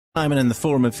Simon and the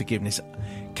Forum of Forgiveness.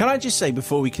 Can I just say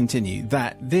before we continue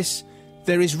that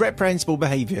there is reprehensible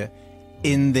behaviour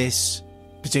in this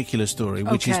particular story,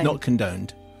 which is not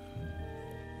condoned.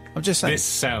 I'm just saying. This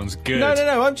sounds good.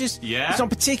 No, I'm just... Yeah? It's not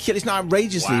particular, it's not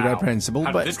outrageously reprehensible.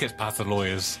 How but did this gets past the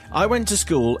lawyers? I went to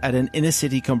school at an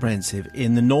inner-city comprehensive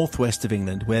in the northwest of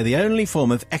England, where the only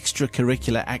form of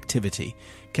extracurricular activity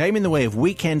came in the way of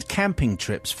weekend camping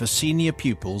trips for senior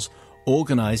pupils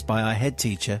organised by our head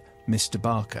teacher, Mr.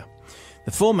 Barker.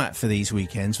 The format for these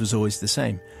weekends was always the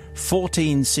same.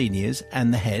 14 seniors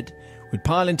and the head would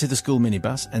pile into the school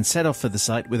minibus and set off for the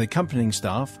site with accompanying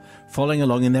staff following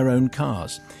along in their own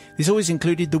cars. This always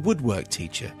included the woodwork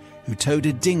teacher, who towed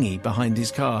a dinghy behind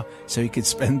his car so he could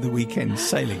spend the weekend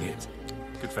sailing it.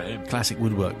 Good for him. Classic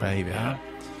woodwork behaviour, huh?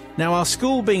 Now, our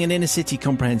school being an inner-city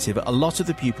comprehensive, a lot of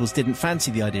the pupils didn't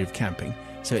fancy the idea of camping,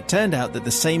 so it turned out that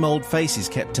the same old faces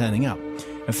kept turning up.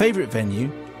 A favourite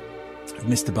venue of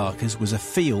Mr. Barker's was a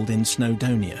field in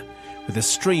Snowdonia, with a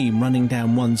stream running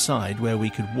down one side where we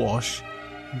could wash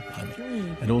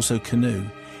and also canoe,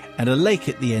 and a lake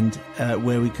at the end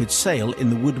where we could sail in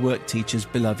the woodwork teacher's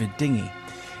beloved dinghy.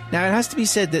 Now, it has to be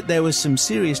said that there was some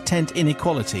serious tent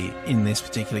inequality in this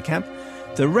particular camp.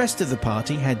 The rest of the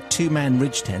party had two-man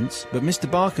ridge tents, but Mr.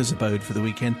 Barker's abode for the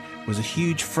weekend was a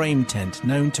huge frame tent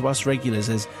known to us regulars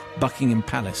as Buckingham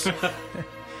Palace.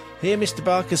 Here Mr.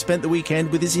 Barker spent the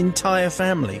weekend with his entire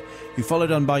family, who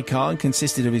followed on by car and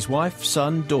consisted of his wife,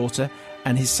 son, daughter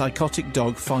and his psychotic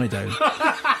dog Fido.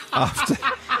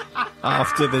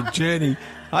 After the journey,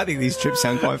 I think these trips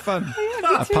sound quite fun,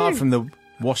 apart from the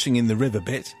washing in the river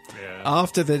bit. Yeah.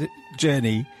 After the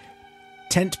journey,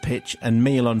 tent pitch and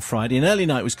meal on Friday. An early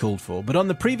night was called for, but on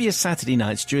the previous Saturday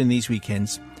nights during these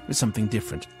weekends, it was something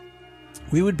different.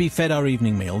 We would be fed our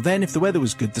evening meal. Then, if the weather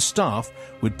was good, the staff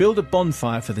would build a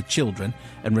bonfire for the children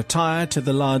and retire to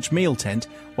the large meal tent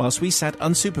whilst we sat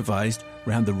unsupervised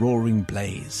round the roaring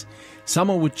blaze.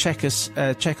 Someone would check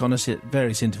on us at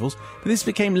various intervals, but this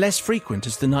became less frequent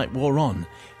as the night wore on,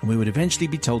 and we would eventually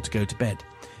be told to go to bed.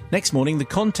 Next morning, the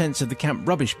contents of the camp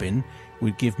rubbish bin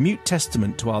would give mute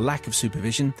testament to our lack of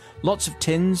supervision. Lots of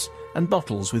tins and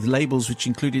bottles with labels which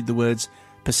included the words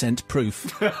 %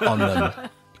 proof on them.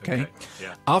 Okay.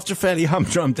 Yeah. After a fairly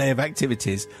humdrum day of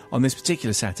activities on this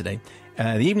particular Saturday,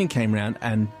 the evening came round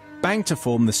and bang to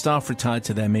form, the staff retired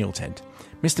to their meal tent.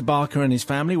 Mr. Barker and his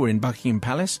family were in Buckingham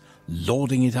Palace,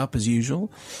 lording it up as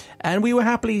usual, and we were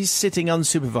happily sitting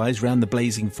unsupervised round the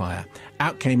blazing fire.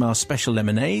 Out came our special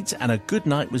lemonades, and a good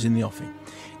night was in the offing.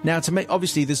 Now,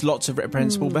 obviously, there's lots of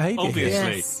reprehensible behaviour.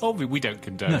 Obviously. Yes. We don't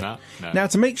condone that. No. Now,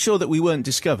 to make sure that we weren't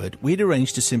discovered, we'd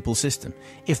arranged a simple system.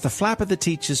 If the flap of the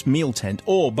teacher's meal tent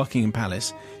or Buckingham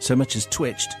Palace so much as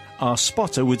twitched, our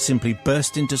spotter would simply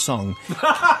burst into song,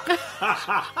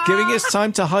 giving us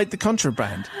time to hide the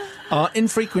contraband. Our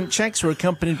infrequent checks were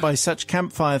accompanied by such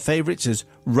campfire favourites as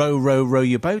Row, Row, Row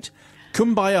Your Boat,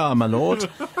 Kumbaya, My Lord,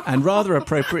 and rather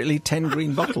appropriately 10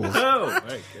 green bottles. Oh,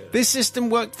 very good. This system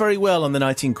worked very well on the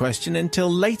night in question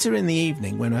until later in the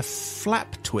evening, when a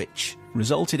flap twitch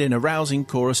resulted in a rousing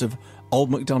chorus of Old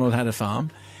MacDonald Had a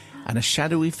Farm, and a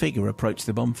shadowy figure approached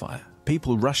the bonfire.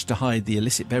 People rushed to hide the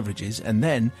illicit beverages, and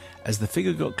then, as the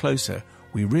figure got closer,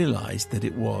 we realised that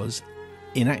it was,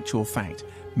 in actual fact,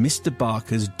 Mr.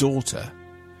 Barker's daughter.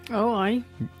 Oh, aye.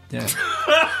 Yeah.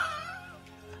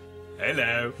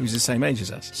 Hello. Who's the same age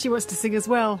as us. She wants to sing as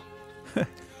well.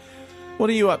 What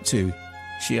are you up to?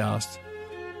 She asked.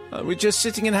 We're just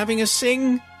sitting and having a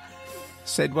sing,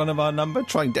 said one of our number,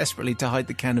 trying desperately to hide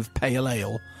the can of pale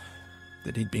ale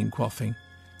that he'd been quaffing.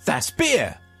 That's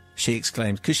beer, she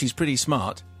exclaimed, because she's pretty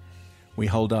smart. We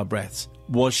hold our breaths.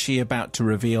 Was she about to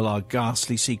reveal our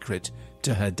ghastly secret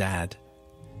to her dad?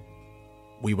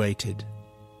 We waited.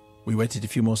 We waited a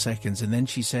few more seconds, and then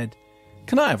she said,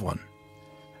 "Can I have one?"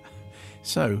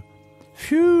 So,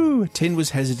 phew, a tin was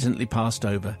hesitantly passed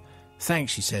over.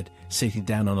 "Thanks," she said, sitting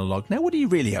down on a log. "Now, what are you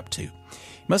really up to?" It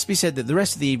must be said that the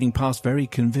rest of the evening passed very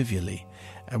convivially,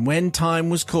 and when time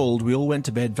was called, we all went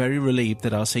to bed very relieved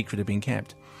that our secret had been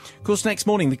kept. Of course, next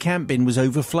morning the camp bin was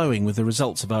overflowing with the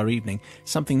results of our evening,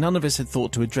 something none of us had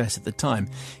thought to address at the time.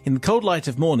 In the cold light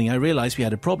of morning, I realised we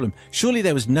had a problem. Surely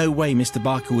there was no way Mr.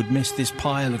 Barker would miss this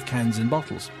pile of cans and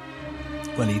bottles.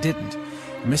 Well, he didn't.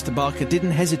 And Mr. Barker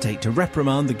didn't hesitate to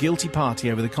reprimand the guilty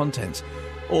party over the contents,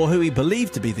 or who he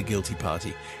believed to be the guilty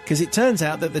party, because it turns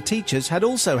out that the teachers had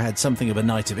also had something of a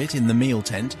night of it in the meal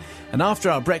tent, and after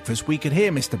our breakfast we could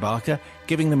hear Mr. Barker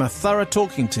giving them a thorough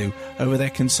talking to over their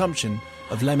consumption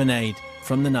of lemonade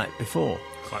from the night before.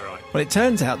 Quite right. Well, it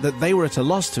turns out that they were at a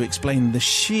loss to explain the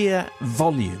sheer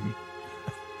volume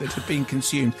that had been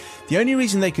consumed. The only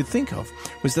reason they could think of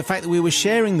was the fact that we were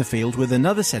sharing the field with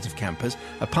another set of campers,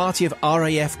 a party of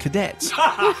RAF cadets,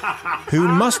 who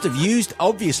must have used,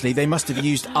 obviously, they must have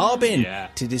used our bin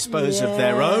to dispose of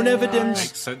their own evidence.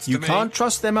 Makes sense You to me. can't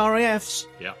trust them RAFs.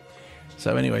 Yeah.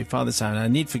 So anyway, Father Sam, I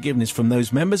need forgiveness from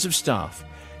those members of staff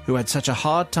who had such a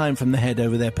hard time from the head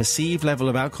over their perceived level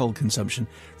of alcohol consumption,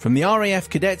 from the RAF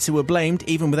cadets who were blamed,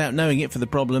 even without knowing it, for the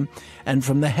problem, and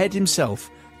from the head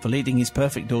himself for leading his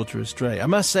perfect daughter astray. I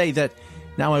must say that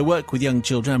now I work with young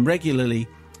children, I'm regularly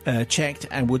checked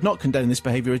and would not condone this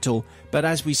behaviour at all, but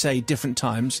as we say, different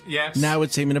times, Yes. now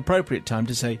would seem an appropriate time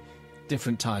to say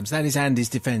different times. That is Andy's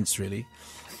defence, really.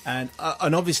 And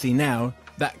obviously now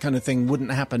that kind of thing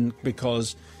wouldn't happen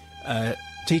because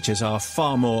teachers are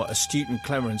far more astute and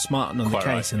clever and smart and on Quite the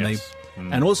case, right, and yes.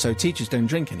 and also teachers don't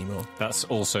drink anymore That's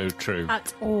also true.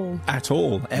 At all. at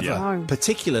all, ever. Yeah. No.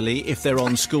 Particularly if they're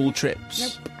on school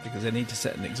trips, because they need to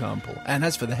set an example. And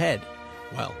as for the head,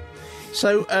 well,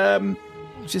 so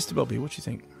Sister Bobby, what do you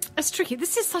think? It's tricky.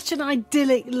 This is such an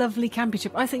idyllic, lovely camping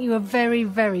trip. I think you are very,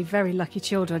 very, very lucky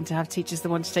children to have teachers that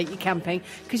want to take you camping,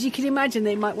 because you can imagine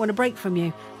they might want to break from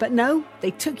you. But no,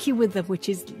 they took you with them, which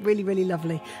is really, really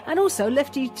lovely. And also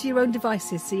left you to your own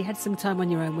devices, so you had some time on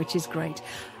your own, which is great.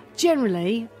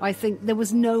 Generally, I think there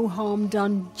was no harm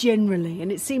done generally,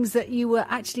 and it seems that you were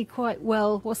actually quite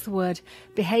well, what's the word,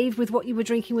 behaved with what you were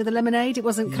drinking with the lemonade. It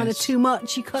wasn't kind of too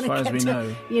much. You kind As of far kept as we it,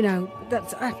 know. you know,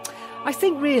 that's... I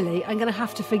think really I'm going to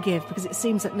have to forgive, because it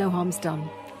seems that no harm's done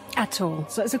at all.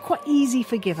 So it's a quite easy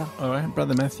forgiver. All right,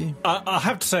 Brother Matthew. I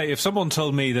have to say, if someone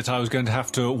told me that I was going to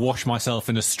have to wash myself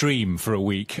in a stream for a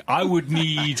week, I would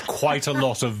need quite a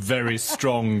lot of very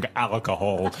strong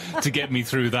alcohol to get me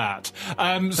through that.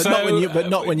 But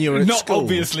not when you were at not school.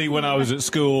 obviously when I was at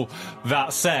school.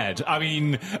 That said, I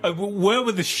mean, where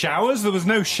were the showers? There was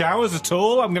no showers at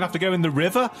all. I'm going to have to go in the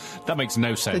river. That makes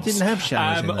no sense. They didn't have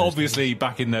showers in those obviously,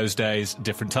 back in those days,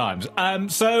 different times.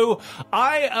 So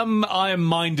I am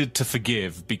minded to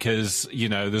forgive, because, you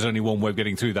know, there's only one way of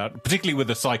getting through that, particularly with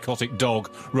a psychotic dog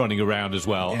running around as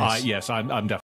well. Yes. I'm definitely